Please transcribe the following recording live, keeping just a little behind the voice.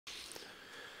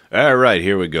All right,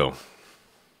 here we go.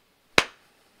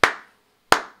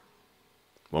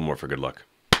 One more for good luck.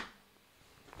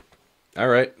 All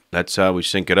right, that's how we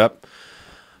sync it up.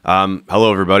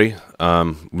 Hello, everybody.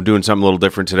 We're doing something a little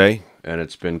different today, and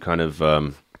it's been kind of,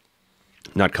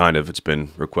 it's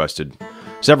been requested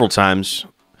several times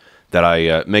that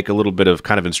I make a little bit of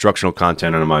kind of instructional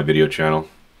content on my video channel.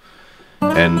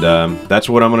 And that's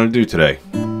what I'm going to do today.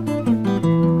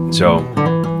 So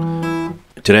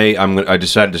today I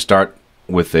decided to start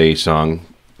with a song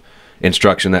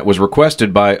instruction that was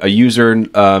requested by a user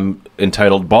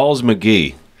entitled Balls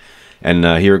McGee. And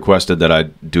he requested that I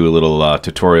do a little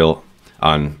tutorial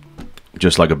on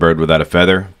Just Like a Bird Without a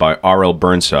Feather by R.L.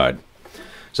 Burnside.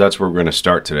 So that's where we're going to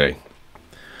start today.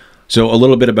 So a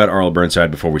little bit about R.L.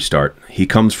 Burnside before we start. He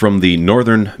comes from the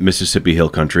northern Mississippi Hill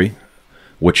Country,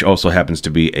 which also happens to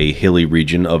be a hilly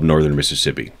region of northern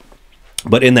Mississippi.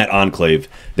 But in that enclave,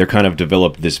 they're kind of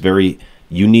developed this very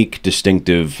unique,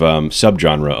 distinctive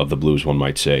subgenre of the blues, one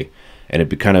might say. And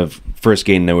it kind of first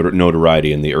gained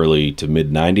notoriety in the early to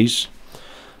mid-90s.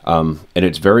 And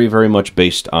it's very, very much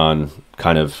based on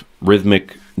kind of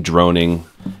rhythmic droning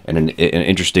and an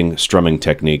interesting strumming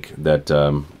technique that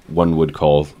one would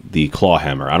call the claw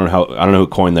hammer. I don't know who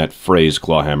coined that phrase,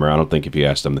 claw hammer. I don't think if you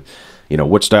asked them, you know,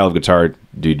 what style of guitar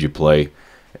did you play?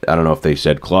 I don't know if they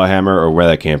said claw hammer or where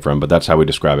that came from, but that's how we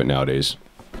describe it nowadays.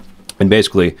 And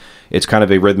basically, it's kind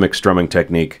of a rhythmic strumming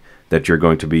technique that you're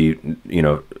going to be, you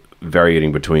know,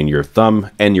 varying between your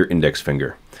thumb and your index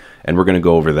finger. And we're going to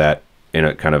go over that in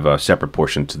a kind of a separate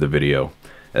portion to the video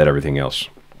and everything else.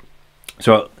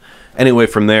 So anyway,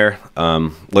 from there,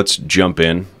 let's jump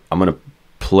in. I'm going to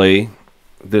play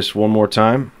this one more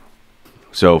time.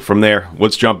 So from there,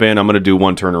 let's jump in. I'm going to do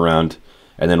one turnaround,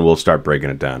 and then we'll start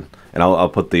breaking it down. And I'll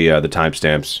put the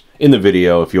timestamps in the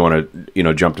video if you want to, you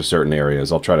know, jump to certain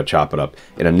areas. I'll try to chop it up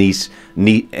in a neat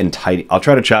and tidy. I'll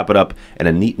try to chop it up in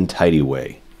a neat and tidy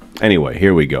way. Anyway,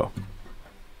 here we go.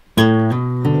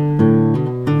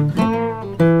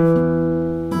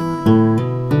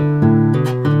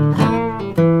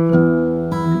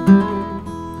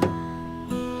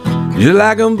 Just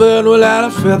like a bird without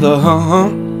a feather,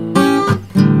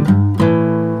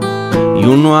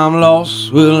 You know I'm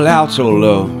lost without your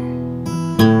love.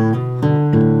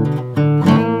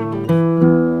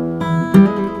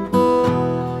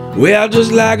 Well,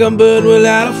 just like a bird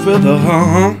without a feather,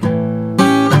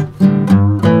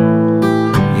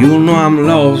 You know I'm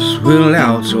lost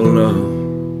without your love.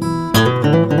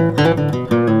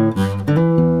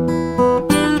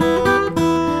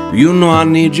 You know I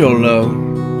need your love.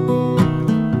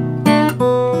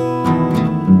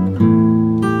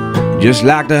 Just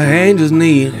like the angels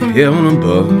need heaven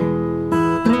above.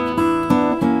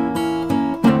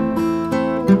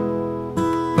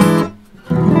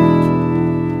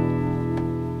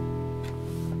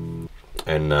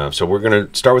 And so we're going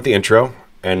to start with the intro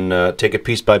and take it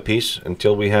piece by piece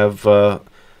until we have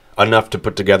enough to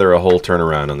put together a whole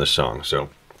turnaround on this song. So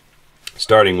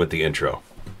starting with the intro.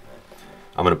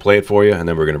 I'm going to play it for you, and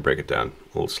then we're going to break it down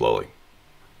a little slowly.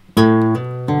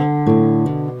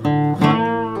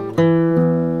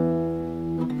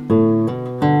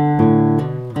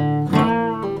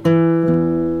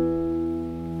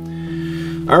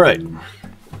 All right.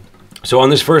 So on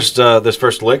this first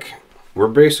lick, we're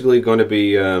basically going to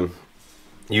be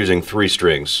using 3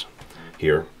 strings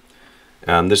here.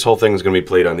 This whole thing is going to be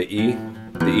played on the E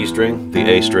string, the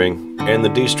A string, and the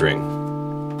D string.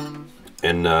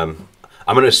 And I'm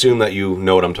going to assume that you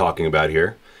know what I'm talking about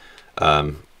here.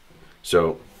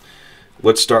 So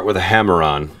let's start with a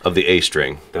hammer-on of the A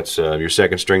string. That's your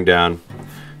 2nd string down.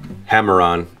 Hammer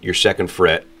on your 2nd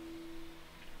fret.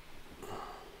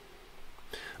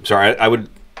 I'm sorry, I would...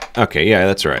 Okay, yeah,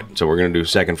 that's right. So we're going to do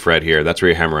 2nd fret here. That's where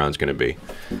your hammer-on is going to be.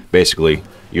 Basically,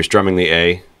 you're strumming the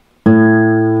A, and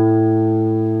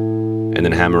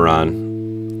then hammer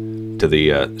on to the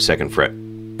 2nd fret.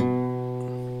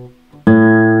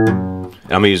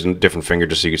 And I'm using a different finger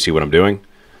just so you can see what I'm doing.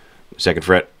 2nd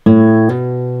fret.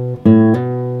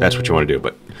 That's what you want to do,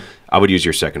 but I would use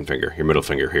your 2nd finger, your middle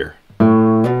finger here.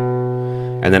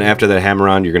 And then after that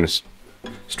hammer-on, you're going to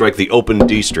strike the open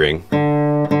D string.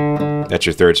 That's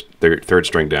your third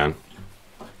string down.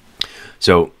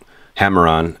 So hammer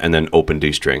on and then open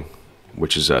D string,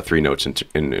 which is 3 notes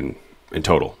in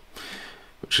total,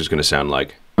 which is going to sound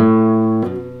like.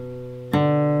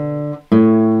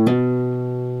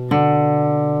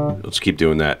 Let's keep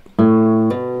doing that.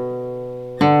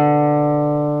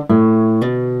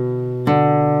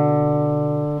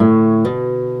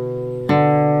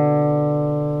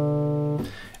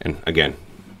 And again,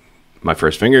 my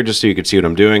first finger, just so you can see what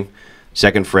I'm doing.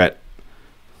 2nd fret,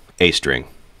 A string.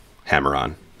 hammer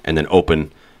on, and then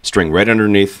open string right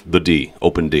underneath the D,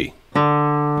 open D.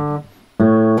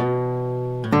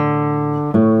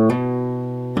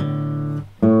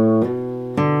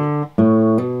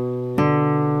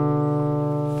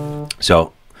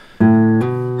 So you're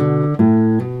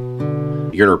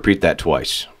going to repeat that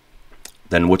twice.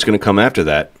 Then what's going to come after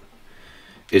that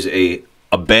is a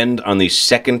bend on the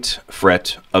 2nd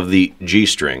fret of the G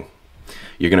string.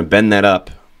 You're going to bend that up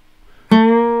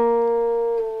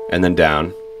and then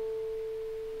down.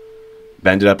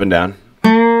 Bend it up and down.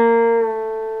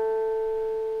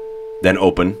 Then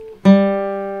open.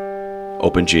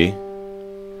 Open G.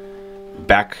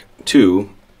 Back to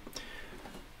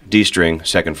D string,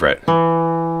 2nd fret.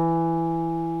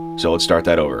 So let's start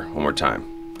that over one more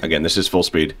time. Again, this is full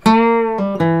speed.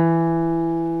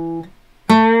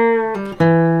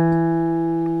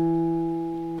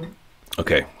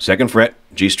 Okay, 2nd fret,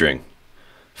 G string.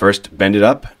 First bend it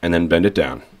up and then bend it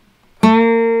down.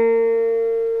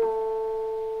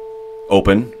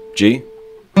 Open, G.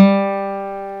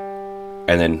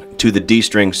 And then to the D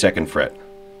string, 2nd fret.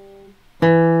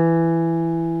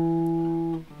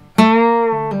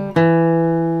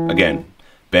 Again,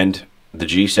 bend the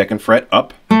G 2nd fret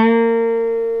up,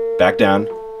 back down,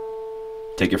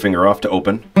 take your finger off to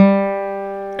open,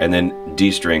 and then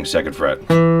D string 2nd fret.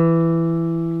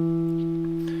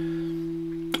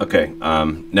 Okay,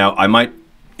 now I might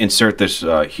insert this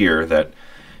here, that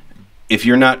if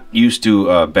you're not used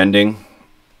to bending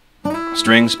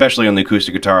strings, especially on the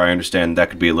acoustic guitar, I understand that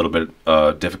could be a little bit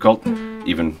difficult,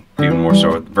 even more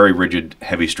so with very rigid,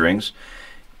 heavy strings.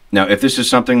 Now, if this is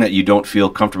something that you don't feel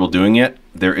comfortable doing yet,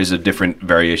 there is a different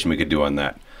variation we could do on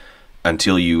that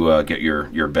until you get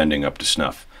your bending up to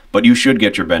snuff. But you should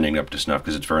get your bending up to snuff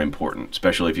because it's very important,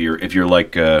 especially if you're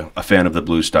like a fan of the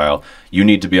blues style. You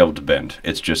need to be able to bend.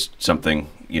 It's just something,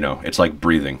 you know, it's like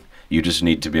breathing. You just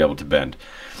need to be able to bend.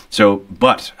 So,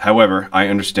 but, however, I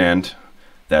understand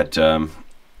that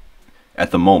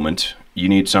at the moment you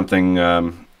need something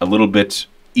a little bit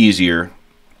easier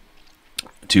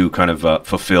to kind of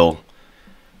fulfill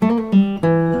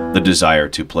the desire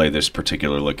to play this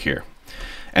particular lick here.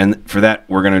 And for that,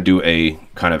 we're going to do a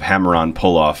kind of hammer-on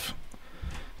pull-off,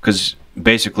 because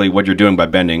basically what you're doing by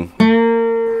bending,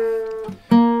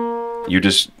 you're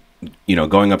just, you know,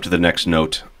 going up to the next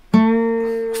note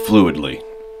fluidly.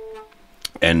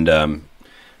 And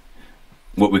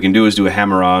what we can do is do a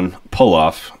hammer-on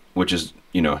pull-off, which is,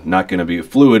 you know, not going to be a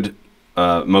fluid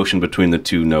motion between the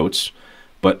two notes,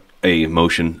 but a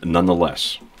motion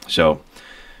nonetheless. So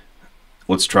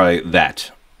let's try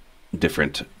that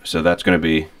different. So that's going to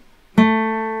be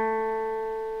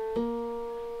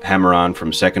hammer on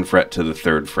from 2nd fret to the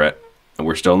 3rd fret, and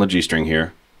we're still on the G string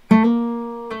here,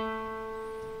 and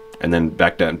then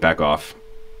back down, back off.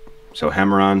 So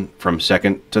hammer on from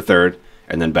 2nd to 3rd,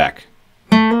 and then back.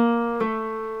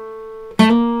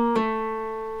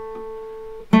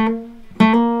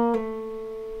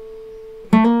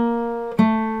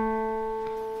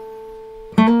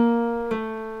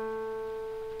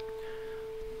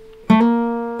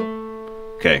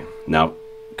 Okay, now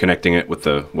connecting it with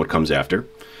the what comes after.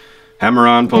 Hammer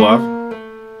on, pull off,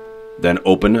 then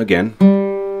open again,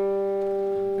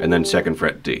 and then 2nd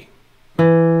fret D.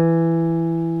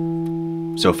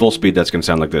 So full speed, that's going to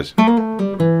sound like this.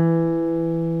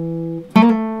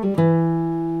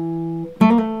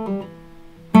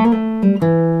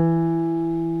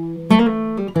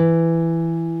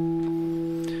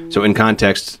 So in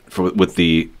context with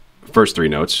the first 3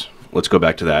 notes, let's go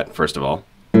back to that first of all.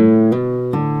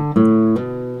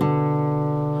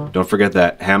 Don't forget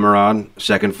that hammer on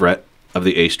 2nd fret of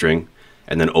the A string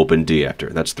and then open D after.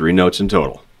 That's 3 notes in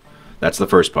total. That's the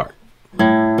first part.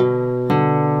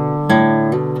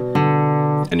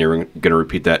 And you're going to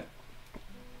repeat that.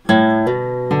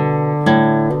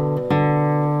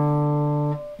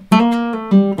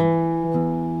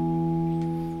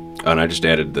 Oh, and I just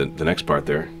added the next part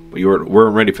there. But you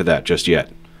weren't ready for that just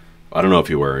yet. I don't know if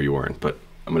you were or you weren't, but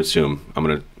I'm going to assume I'm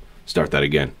going to start that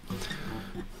again.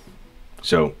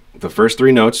 So the first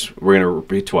 3 notes we're going to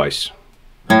repeat twice.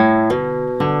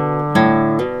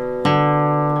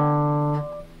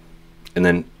 And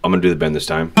then I'm going to do the bend this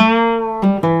time.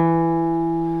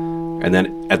 And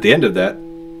then at the end of that,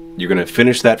 you're going to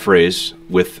finish that phrase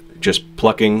with just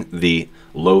plucking the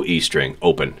low E string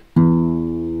open.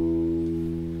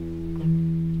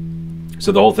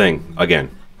 So the whole thing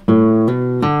again.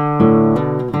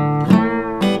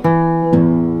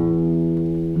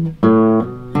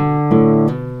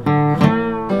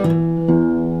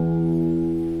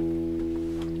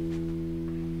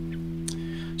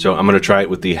 So I'm going to try it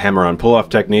with the hammer-on pull-off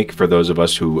technique for those of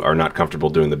us who are not comfortable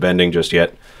doing the bending just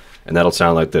yet. And that'll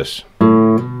sound like this.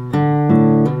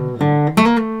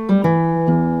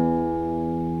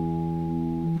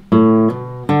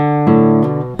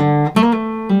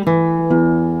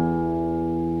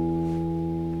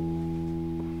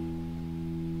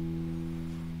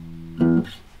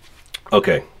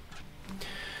 Okay.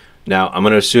 Now I'm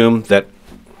going to assume that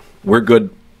we're good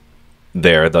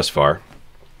there thus far,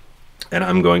 and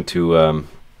I'm going to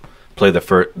play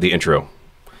the intro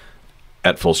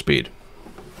at full speed.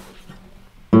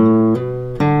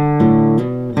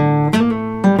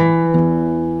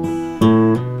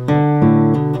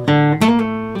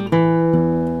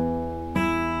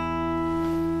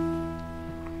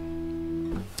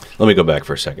 Let me go back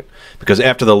for a second, because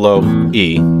after the low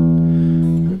E,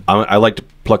 I like to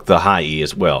pluck the high E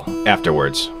as well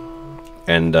afterwards.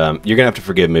 And you're gonna have to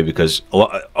forgive me, because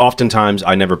oftentimes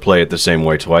I never play it the same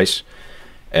way twice,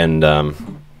 and I'm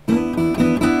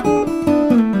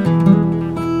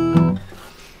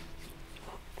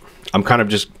kind of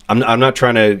just I'm not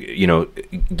trying to, you know,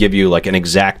 give you like an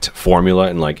exact formula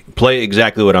and like play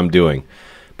exactly what I'm doing,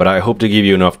 but I hope to give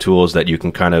you enough tools that you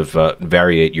can kind of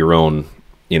variate your own,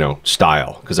 you know,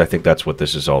 style, because I think that's what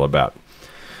this is all about.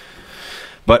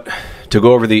 But to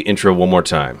go over the intro one more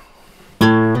time.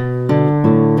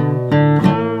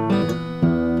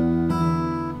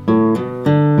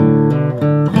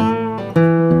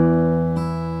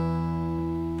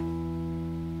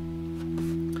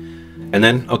 And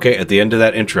then, okay, at the end of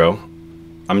that intro,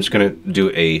 I'm just going to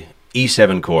do a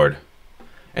E7 chord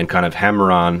and kind of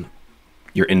hammer on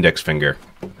your index finger.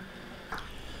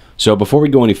 So before we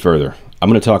go any further, I'm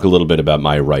going to talk a little bit about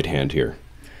my right hand here.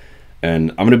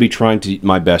 And I'm going to be trying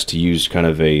my best to use kind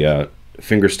of a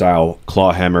finger style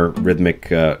claw hammer rhythmic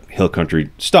hill country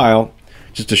style,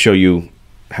 just to show you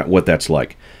what that's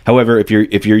like. However, if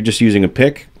you're just using a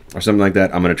pick or something like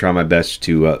that, I'm going to try my best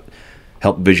to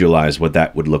help visualize what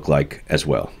that would look like as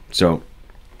well. So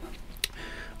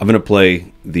I'm going to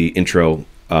play the intro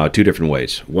two different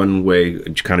ways. One way,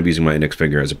 kind of using my index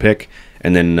finger as a pick,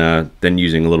 and then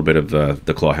using a little bit of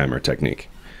the claw hammer technique.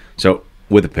 So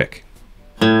with a pick.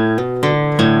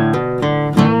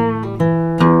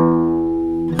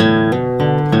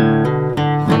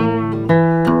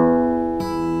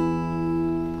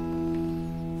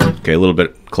 Okay, a little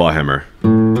bit claw hammer.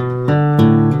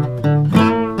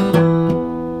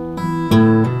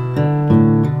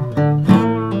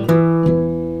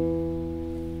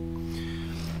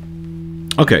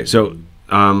 Okay, so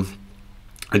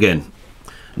again,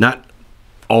 not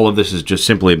all of this is just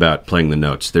simply about playing the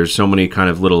notes. There's so many kind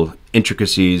of little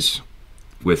intricacies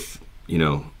with, you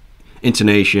know,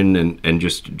 intonation and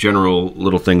just general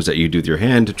little things that you do with your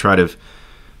hand to try to,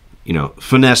 you know,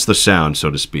 finesse the sound, so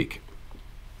to speak.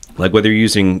 Like whether you're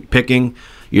using picking,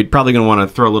 you're probably going to want to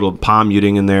throw a little palm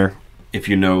muting in there if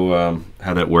you know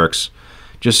how that works.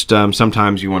 Just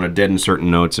sometimes you want to deaden certain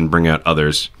notes and bring out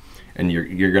others. And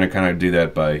you're going to kind of do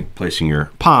that by placing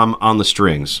your palm on the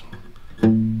strings,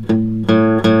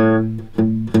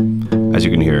 as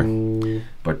you can hear.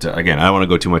 But again, I don't want to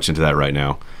go too much into that right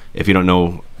now. If you don't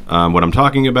know what I'm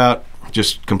talking about,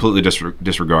 just completely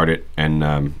disregard it,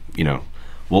 and you know,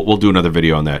 we'll do another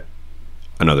video on that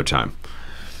another time.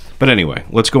 But anyway,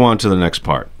 let's go on to the next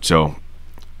part. So,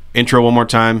 intro one more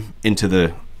time into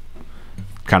the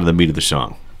kind of the meat of the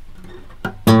song.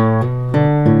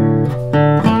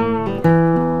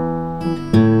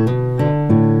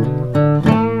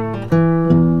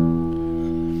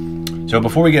 So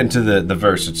before we get into the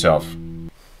verse itself,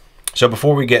 so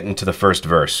before we get into the first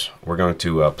verse, we're going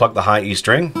to pluck the high E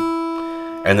string,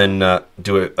 and then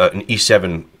do an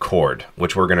E7 chord,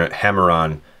 which we're going to hammer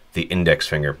on the index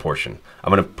finger portion.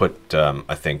 I'm going to put,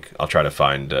 I think, I'll try to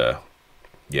find,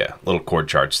 yeah, little chord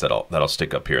charts that'll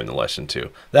stick up here in the lesson too.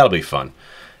 That'll be fun.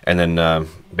 And then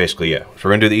basically, yeah, so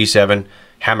we're going to do the E7,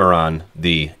 hammer on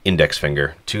the index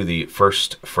finger to the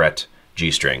first fret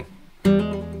G string.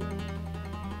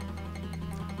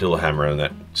 Do a little hammer on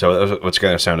that. So what's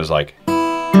going to sound is like.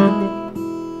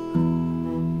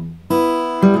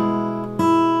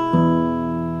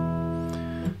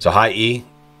 So high E,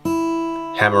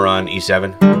 hammer on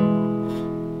E7,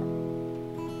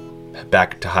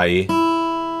 back to high E,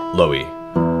 low E.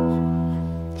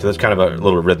 So that's kind of a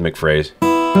little rhythmic phrase.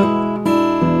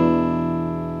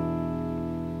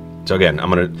 So again, I'm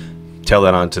going to tell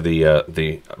that on to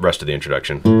the rest of the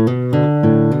introduction.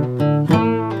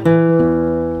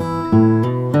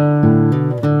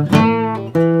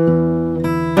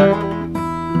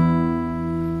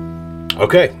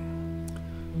 Okay,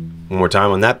 one more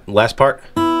time on that last part.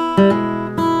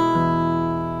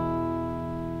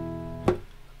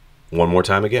 One more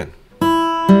time again.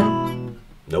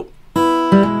 Nope.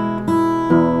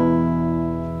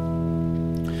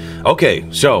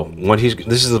 Okay, so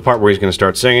this is the part where he's going to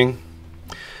start singing.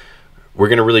 We're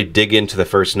going to really dig into the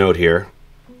first note here,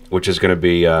 which is going to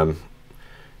be, it's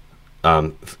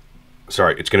going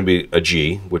to be a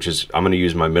G, which is, I'm going to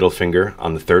use my middle finger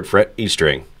on the 3rd fret E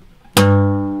string.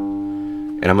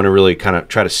 And I'm going to really kind of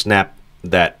try to snap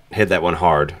that, hit that one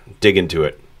hard, dig into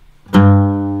it.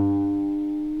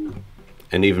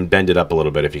 And even bend it up a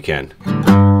little bit if you can.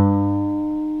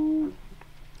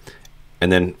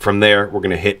 And then from there, we're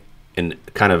going to hit in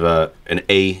kind of an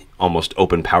A almost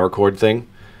open power chord thing.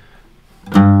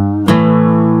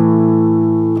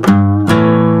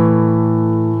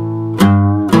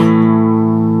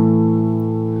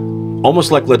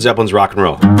 Almost like Led Zeppelin's Rock and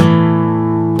Roll.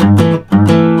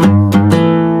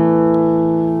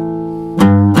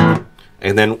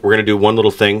 And then we're going to do one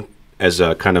little thing as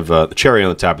a kind of the cherry on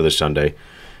the top of this sundae.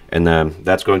 And then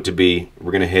that's going to be,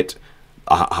 we're going to hit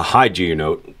a high G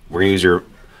note. We're going to use your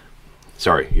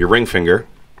ring finger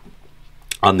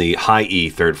on the high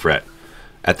E 3rd fret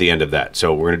at the end of that.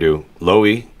 So we're going to do low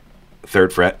E,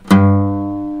 3rd fret,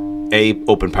 A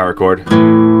open power chord,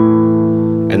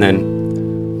 and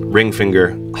then ring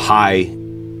finger high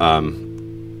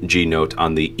G note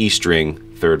on the E string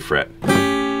 3rd fret.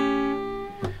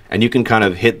 And you can kind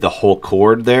of hit the whole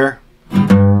chord there.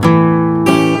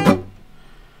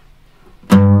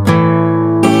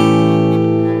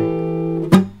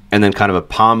 And then kind of a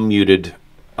palm muted,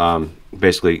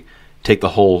 basically take the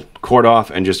whole chord off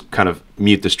and just kind of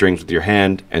mute the strings with your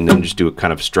hand, and then just do a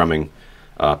kind of strumming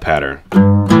pattern.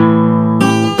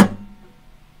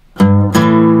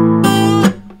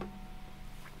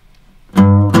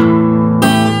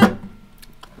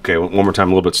 Okay, one more time,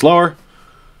 a little bit slower.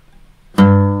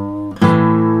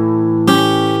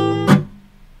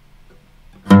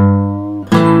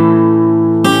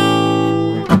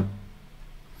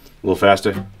 A little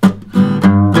faster.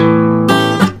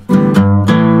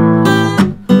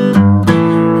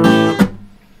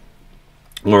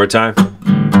 One more time.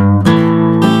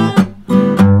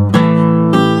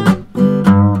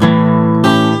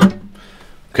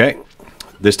 Okay,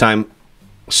 this time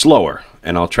slower,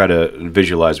 and I'll try to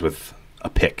visualize with a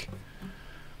pick.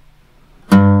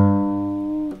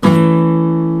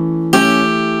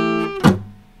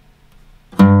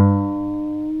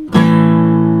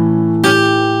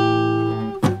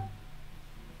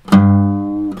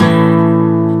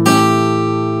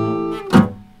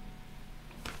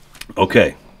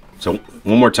 Okay, so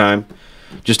one more time,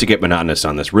 just to get monotonous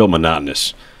on this, real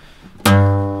monotonous.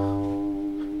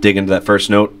 Dig into that first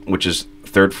note, which is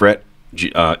 3rd fret,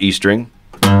 E string,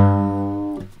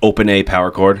 open A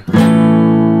power chord,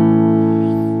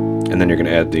 and then you're going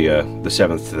to add the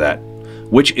 7th to that,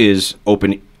 which is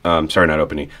open, sorry, not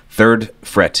open E, 3rd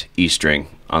fret E string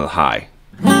on the high,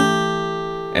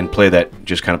 and play that,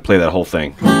 just kind of play that whole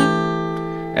thing,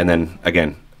 and then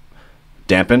again,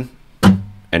 dampen,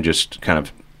 and just kind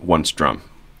of one strum,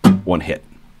 one hit.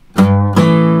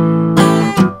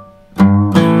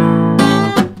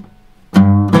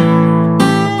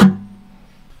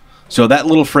 So that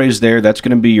little phrase there, that's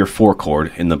going to be your 4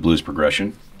 chord in the blues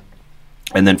progression.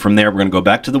 And then from there, we're going to go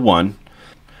back to the 1,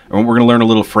 and we're going to learn a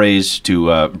little phrase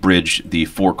to bridge the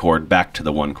 4 chord back to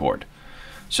the 1 chord.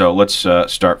 So let's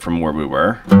start from where we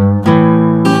were.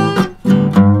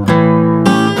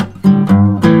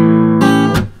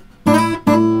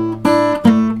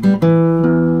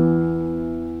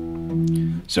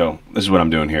 So this is what I'm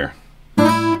doing here.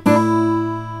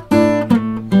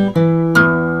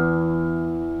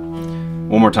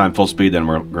 One more time, full speed, then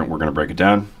we're going to break it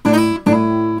down.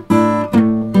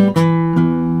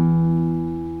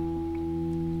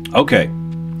 Okay,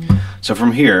 so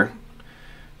from here,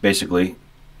 basically,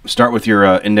 start with your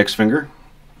index finger,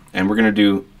 and we're going to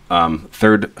do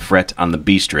 3rd fret on the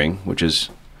B string, which is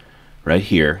right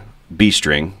here, B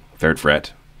string, 3rd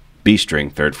fret, B string,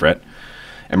 3rd fret.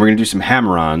 And we're going to do some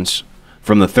hammer-ons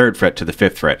from the 3rd fret to the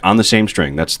 5th fret on the same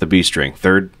string. That's the B string,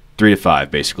 3rd, 3 to 5,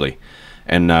 basically.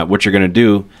 And what you're going to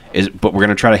do is, but we're going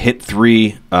to try to hit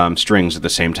 3 strings at the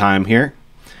same time here,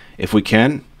 if we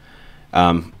can.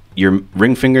 Your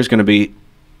ring finger is going to be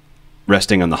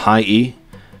resting on the high E.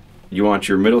 You want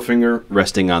your middle finger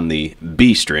resting on the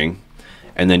B string,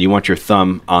 and then you want your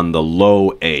thumb on the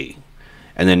low A.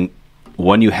 And then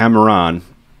when you hammer on,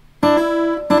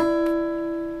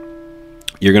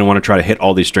 you're going to want to try to hit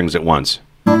all these strings at once.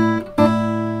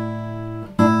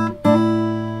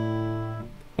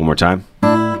 One more time.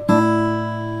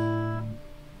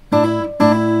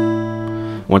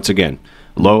 Once again,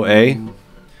 low A,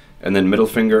 and then middle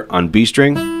finger on B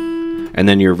string, and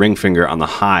then your ring finger on the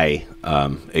high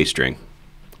A string.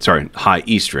 Sorry, high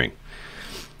E string.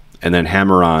 And then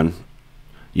hammer on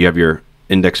you have your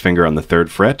index finger on the 3rd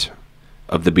fret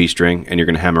of the B string, and you're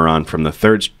going to hammer on from the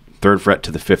 3rd fret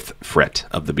to the 5th fret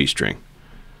of the B string.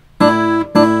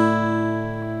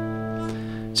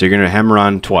 So you're going to hammer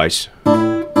on twice,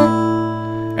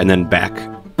 and then back.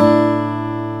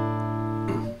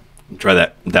 Try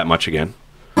that much again.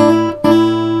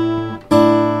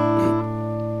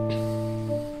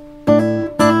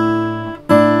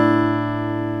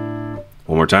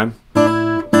 One more time.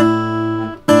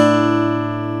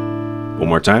 One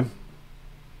more time.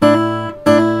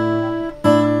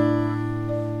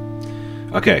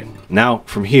 Okay, now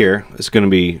from here, it's going to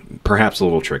be perhaps a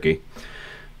little tricky.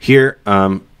 Here,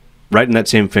 right in that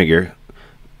same finger,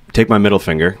 take my middle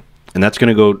finger, and that's going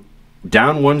to go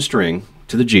down 1 string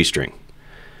to the G string.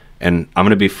 And I'm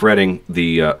going to be fretting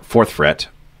the 4th fret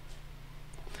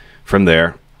from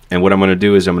there. And what I'm going to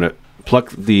do is I'm going to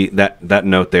pluck that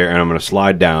note there, and I'm going to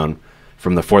slide down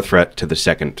from the 4th fret to the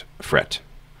 2nd fret.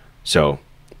 So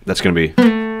that's going to be.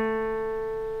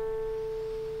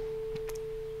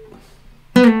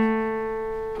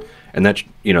 And that's,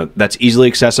 you know, that's easily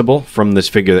accessible from this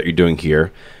figure that you're doing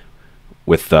here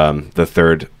with the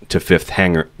 3rd to 5th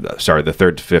the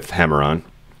 3rd to 5th hammer on.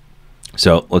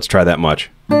 So let's try that much.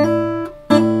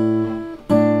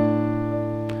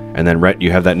 And then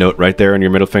you have that note right there on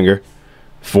your middle finger.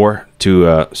 4 to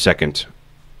 2nd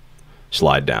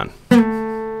slide down.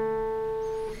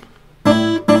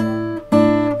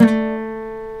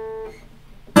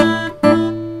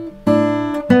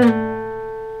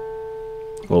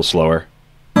 A little slower.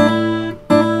 A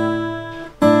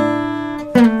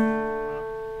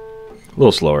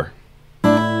little slower.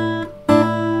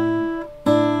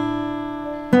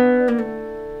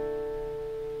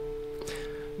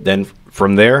 Then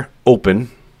from there,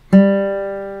 open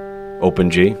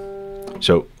G.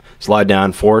 So slide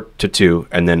down 4 to 2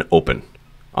 and then open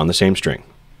on the same string,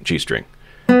 G string.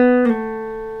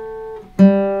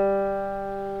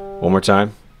 One more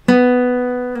time.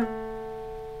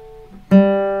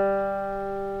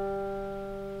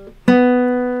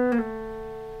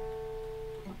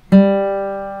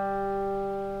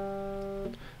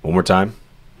 One more time.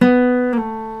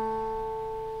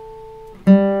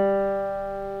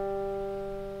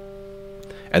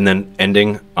 And then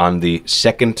ending on the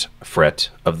 2nd fret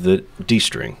of the D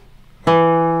string.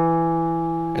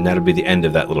 And that'll be the end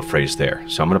of that little phrase there.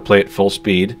 So I'm going to play it full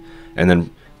speed and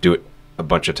then do it a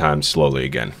bunch of times slowly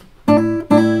again.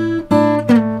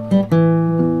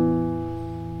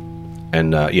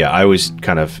 And yeah, I always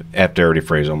kind of, after every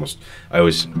phrase almost, I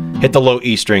always hit the low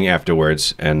E string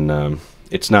afterwards. And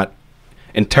it's not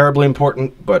terribly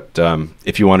important, but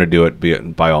if you want to do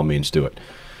it, by all means do it.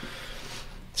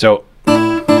 So.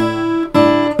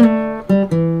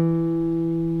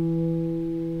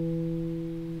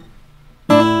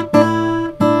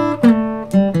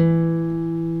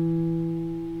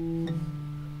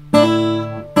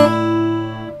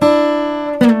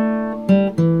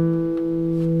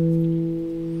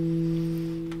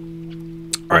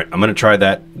 All right, I'm going to try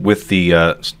that with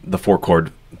the 4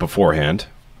 chord beforehand.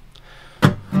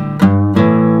 I'm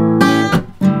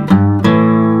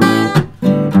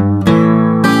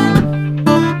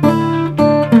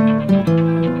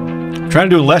trying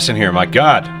to do a lesson here, my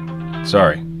God.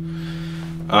 Sorry.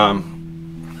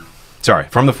 Sorry,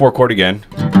 from the 4 chord again.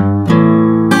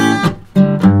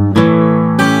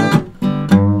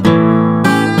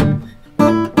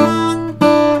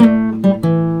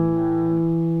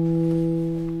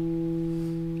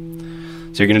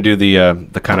 So you're going to do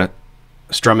the kind of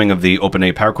strumming of the open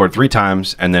A power chord 3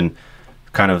 times, and then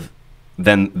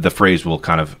then the phrase will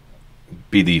kind of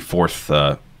be the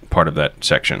 4th part of that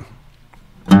section.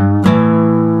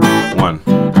 1,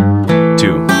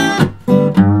 2,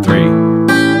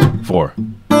 3, 4.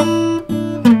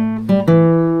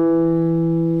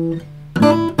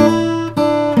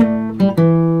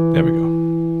 There we go.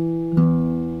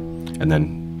 And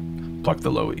then pluck the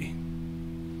low E.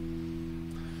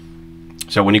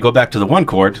 So when you go back to the 1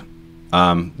 chord,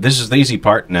 this is the easy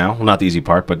part now. Well, not the easy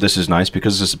part, but this is nice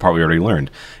because this is the part we already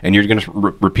learned. And you're going to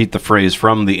repeat the phrase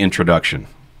from the introduction.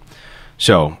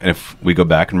 So if we go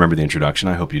back and remember the introduction,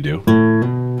 I hope you do.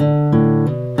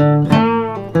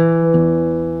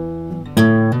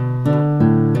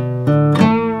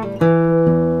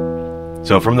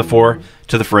 So from the 4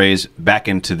 to the phrase, back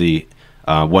into the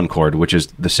 1 chord, which is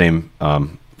the same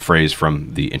phrase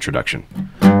from the introduction.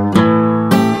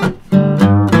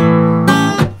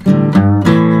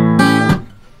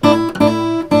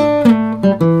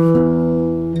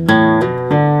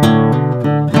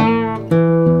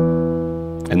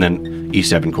 And then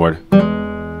E7 chord.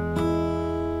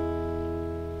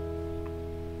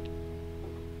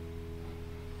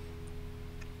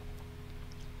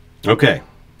 Okay.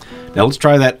 Now let's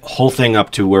try that whole thing up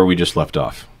to where we just left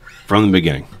off. From the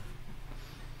beginning.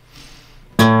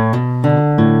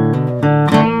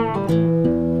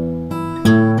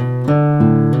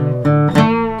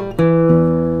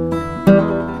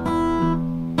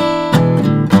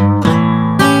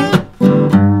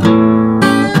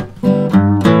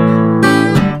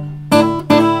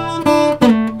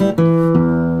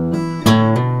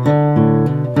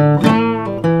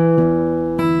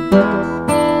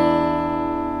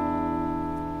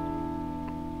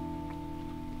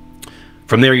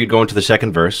 From there, you'd go into the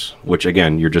second verse, which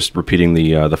again, you're just repeating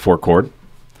the IV chord.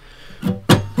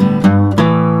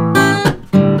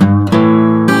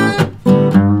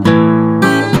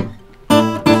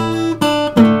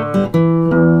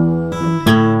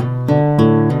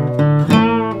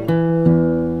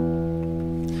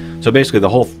 So basically, the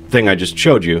whole thing I just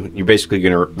showed you, you're basically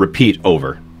going to repeat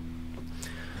over.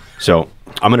 So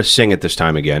I'm going to sing it this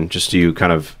time again, just so you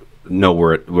kind of know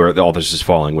where all this is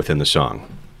falling within the song.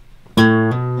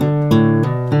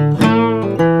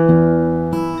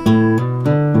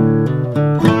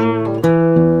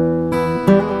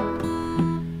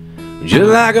 Just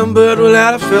like a bird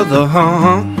without a feather,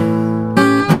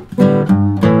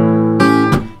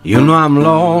 You know I'm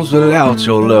lost without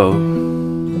your love.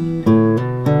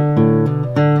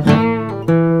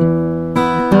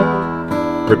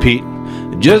 Repeat.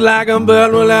 Just like a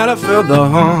bird without a feather,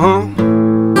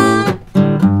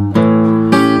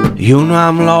 You know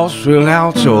I'm lost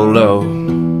without your love.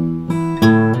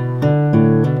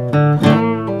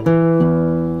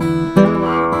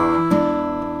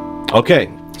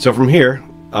 Okay, so from here,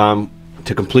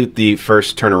 to complete the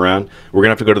first turnaround, we're going to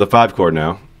have to go to the 5 chord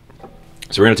now.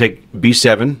 So we're going to take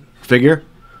B7 figure.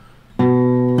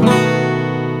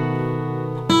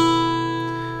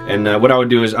 And what I would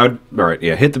do is, hit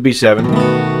the B7,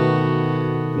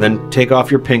 and then take off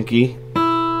your pinky,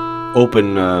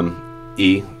 open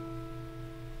E,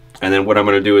 and then what I'm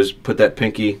going to do is put that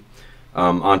pinky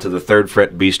onto the 3rd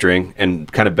fret B string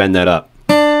and kind of bend that up,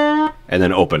 and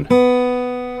then open.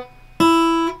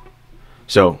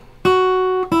 So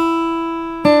I'm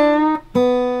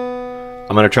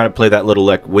going to try to play that little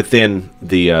lick within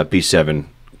the B7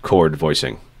 chord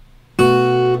voicing.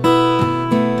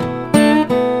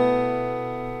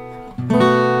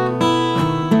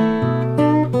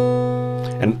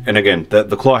 And again,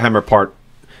 the claw hammer part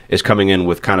is coming in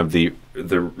with kind of the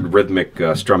rhythmic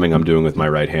strumming I'm doing with my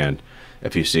right hand,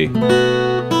 if you see.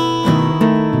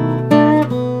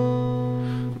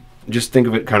 Just think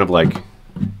of it kind of like...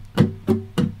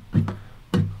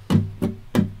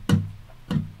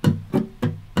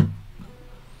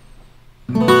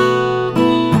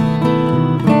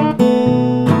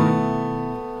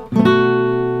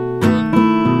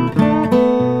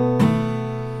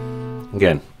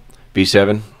 Again,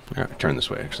 B7. All right, turn this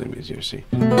way, actually, it'll be easier to see.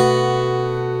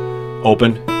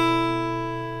 Open.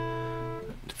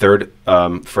 3rd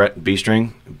fret B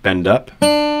string, bend up.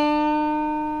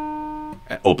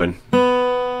 Open.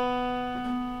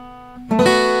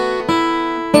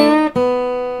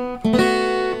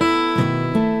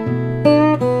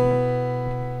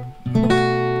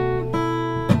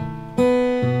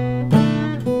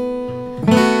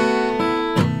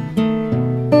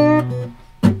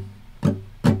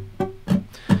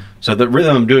 So the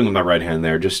rhythm I'm doing with my right hand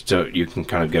there, just so you can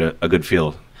kind of get a good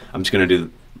feel. I'm just going to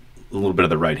do a little bit of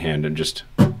the right hand and just...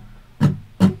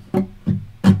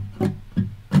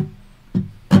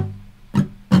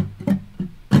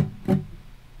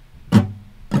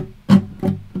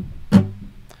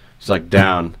 It's like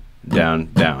down,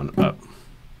 down, down, up,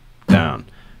 down,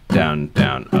 down,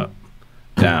 down, up,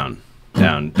 down,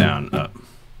 down, down, up.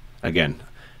 Again,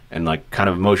 and like kind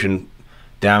of motion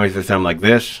down with your thumb like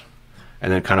this,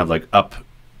 and then kind of like up,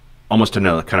 almost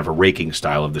another kind of a raking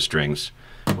style of the strings.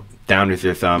 Down with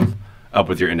your thumb, up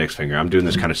with your index finger. I'm doing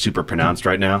this kind of super pronounced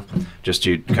right now, just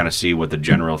to kind of see what the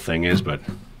general thing is, but...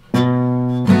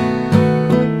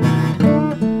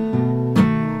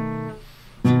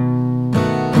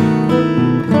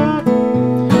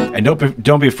 And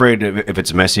don't be afraid if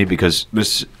it's messy, because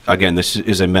this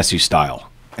is a messy style,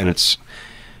 and it's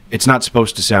not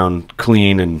supposed to sound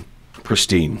clean and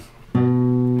pristine.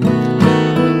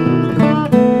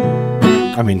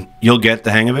 I mean, you'll get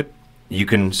the hang of it. You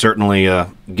can certainly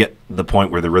get the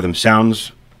point where the rhythm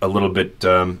sounds a little bit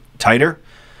tighter,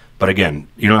 but again,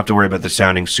 you don't have to worry about the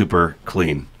sounding super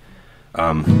clean.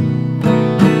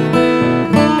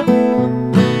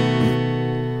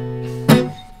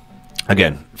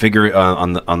 Again, figure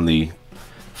on the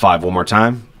 5 one more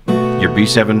time. Your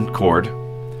B7 chord,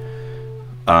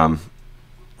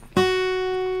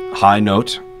 high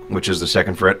note, which is the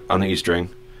 2nd fret on the E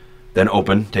string, then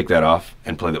open, take that off,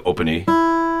 and play the open E.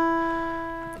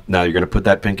 Now you're going to put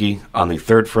that pinky on the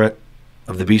 3rd fret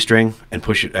of the B string and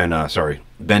push it, and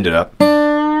bend it up.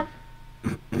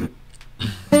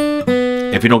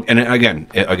 If you don't, and again,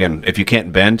 if you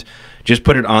can't bend, just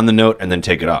put it on the note and then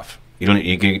take it off. You don't.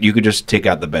 You could just take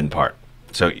out the bend part.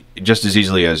 So just as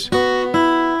easily as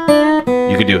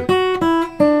you could do.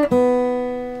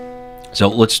 So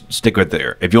let's stick with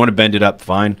there. If you want to bend it up,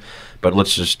 fine. But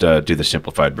let's just do the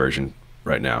simplified version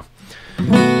right now.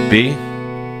 B,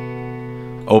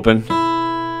 open,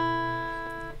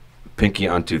 pinky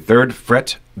onto 3rd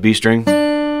fret B string,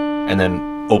 and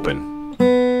then open.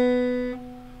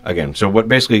 Again, so what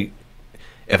basically,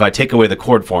 if I take away the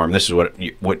chord form, this is what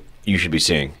you should be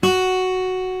seeing.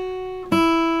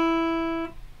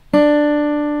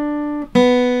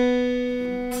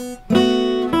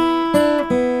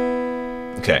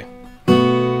 Okay.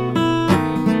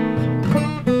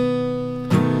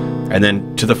 And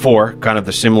then to the 4, kind of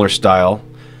the similar style.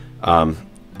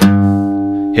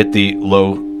 Hit the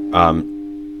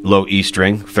low E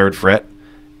string, 3rd fret.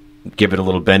 Give it a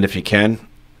little bend if you can,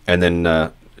 and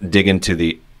then dig into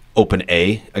the open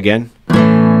A again.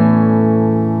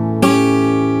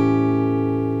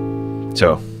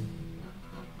 So.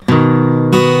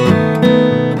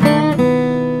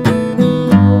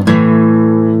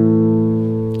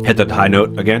 Hit that high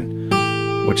note again,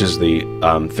 which is the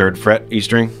 3rd fret E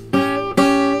string,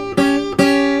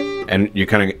 and you're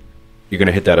gonna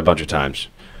hit that a bunch of times.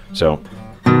 So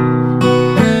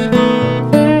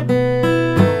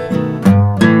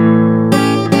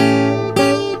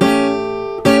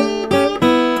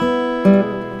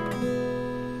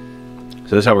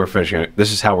this is how we're finishing it.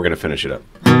 This is how we're gonna finish it up.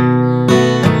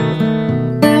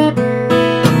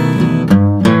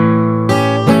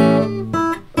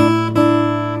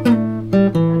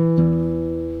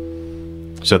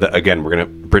 So that, again, we're going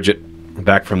to bridge it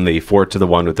back from the 4 to the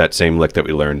 1 with that same lick that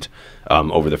we learned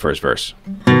over the first verse.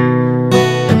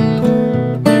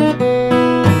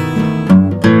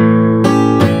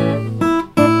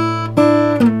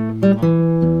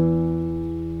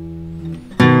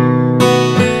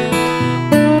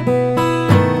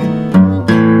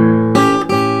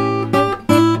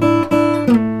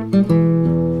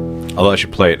 Although I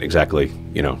should play it exactly,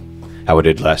 how I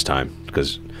did last time,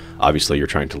 because obviously you're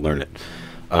trying to learn it.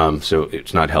 So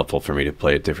it's not helpful for me to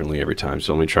play it differently every time.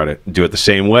 So let me try to do it the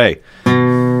same way.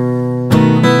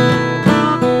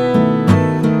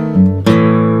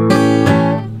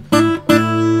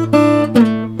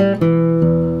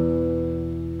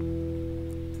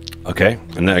 Okay,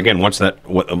 and then again, once that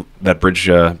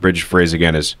bridge phrase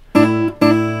again is.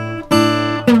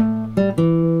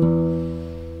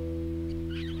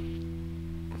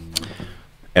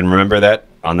 And remember that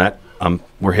on that.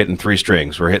 We're hitting 3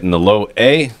 strings. We're hitting the low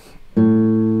A,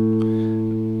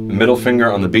 middle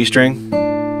finger on the B string,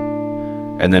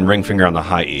 and then ring finger on the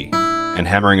high E, and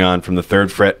hammering on from the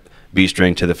 3rd fret B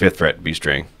string to the 5th fret B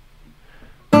string.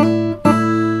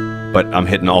 But I'm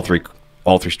hitting all three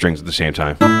strings at the same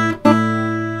time.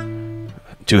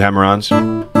 2 hammer-ons,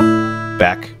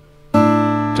 back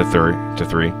to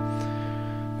 3,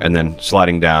 and then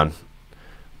sliding down.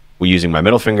 We're using my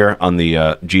middle finger on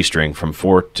the G string from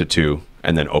 4 to 2,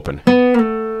 and then open.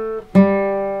 And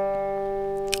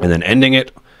then ending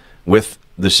it with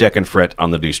the 2nd fret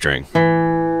on the D string.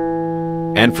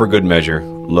 And for good measure,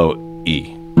 low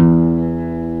E.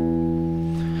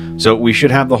 So we should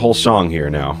have the whole song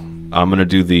here now. I'm going to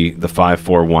do the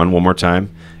 5-4-1 one more time,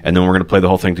 and then we're going to play the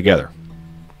whole thing together.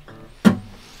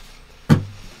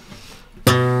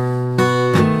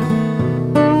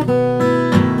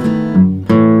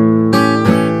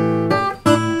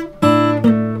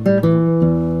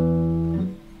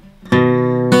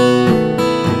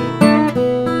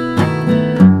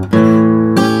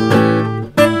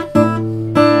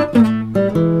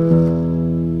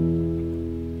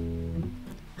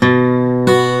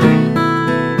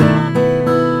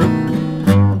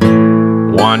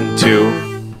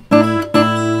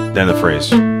 Then the phrase.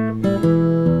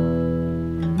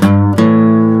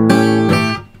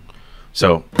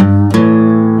 So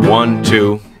 1,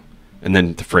 2, and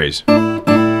then the phrase.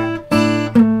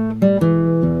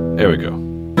 There we go.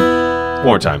 One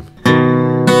more time.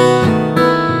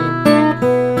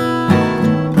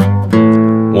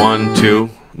 1, 2,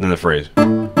 and then the phrase.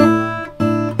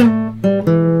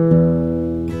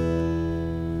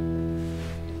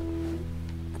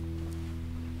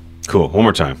 Cool. One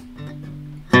more time.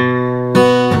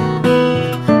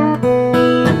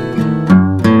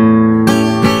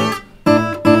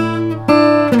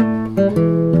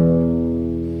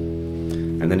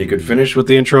 And then you could finish with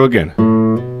the intro again.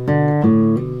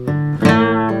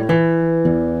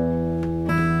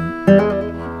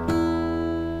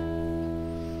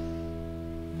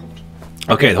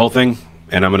 Okay, the whole thing,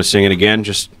 and I'm going to sing it again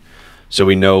just so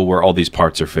we know where all these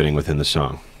parts are fitting within the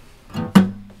song.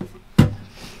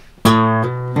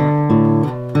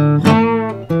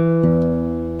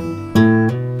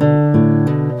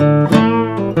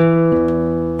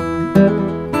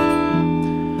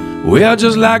 Well,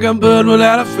 just like a bird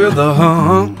without a feather,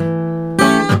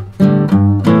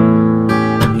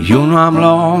 you know I'm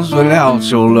lost without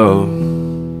your love.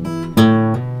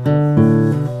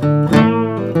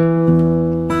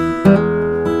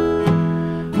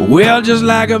 Well, just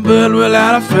like a bird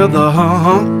without a feather,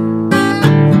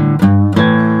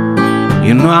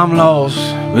 you know I'm lost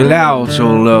without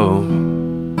your love.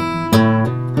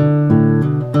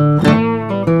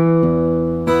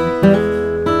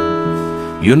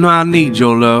 You know I need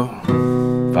your love.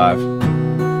 5.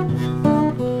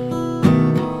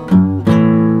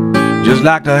 Just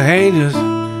like the angels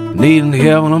needing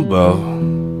heaven above.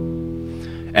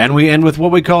 And we end with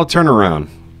what we call a turnaround.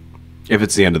 If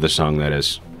it's the end of the song, that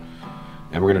is.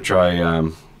 And we're going to try,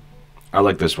 I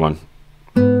like this one.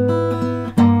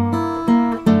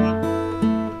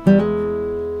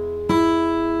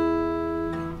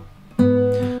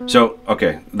 So,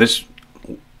 okay, this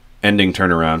ending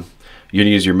turnaround, you're going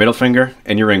to use your middle finger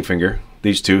and your ring finger,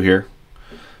 these two here.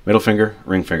 Middle finger,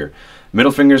 ring finger.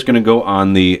 Middle finger is going to go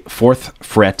on the 4th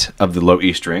fret of the low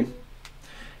E string.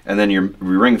 And then your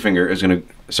ring finger is going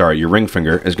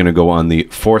to go on the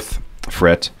 4th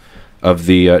fret of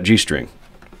the G string.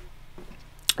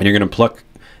 And you're going to pluck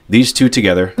these two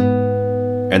together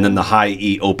and then the high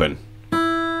E open.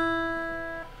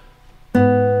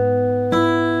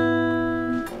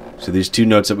 So these two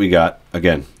notes that we got,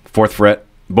 again, 4th fret,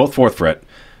 both 4th fret,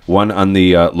 one on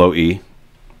the low E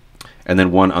and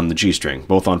then one on the G string,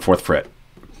 both on 4th fret.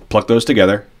 Pluck those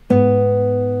together,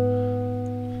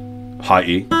 high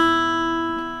E,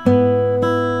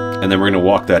 and then we're going to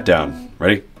walk that down.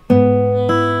 Ready?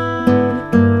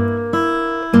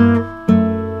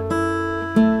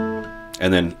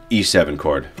 And then E7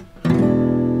 chord.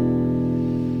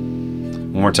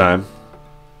 One more time.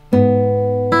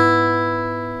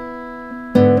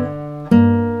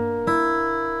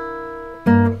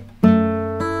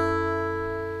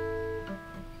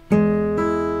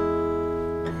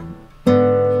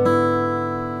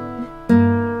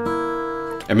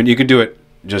 I mean, you could do it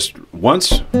just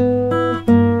once,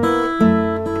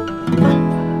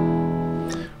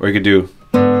 or you could do.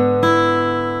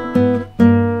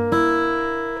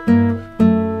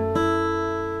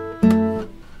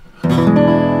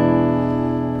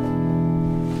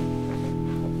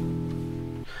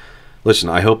 Listen,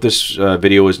 I hope this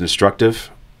video was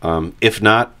instructive. If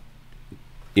not,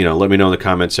 let me know in the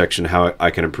comment section how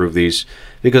I can improve these,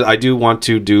 because I do want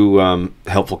to do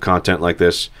helpful content like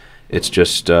this. It's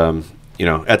just, at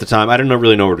the time, I didn't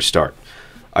really know where to start.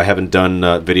 I haven't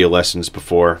done video lessons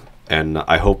before, and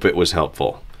I hope it was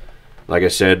helpful. Like I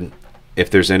said, if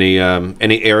there's any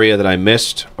area that I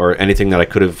missed or anything that I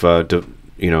could have,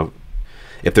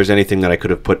 if there's anything that I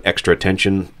could have put extra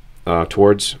attention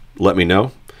towards, let me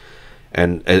know.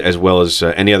 And as well as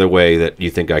any other way that you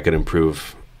think I could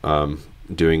improve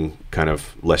doing kind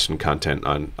of lesson content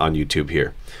on YouTube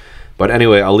here. But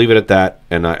anyway, I'll leave it at that,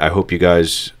 and I hope you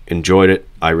guys enjoyed it.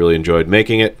 I really enjoyed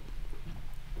making it,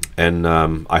 and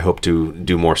I hope to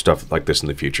do more stuff like this in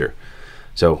the future.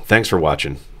 So thanks for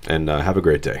watching, and have a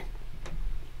great day.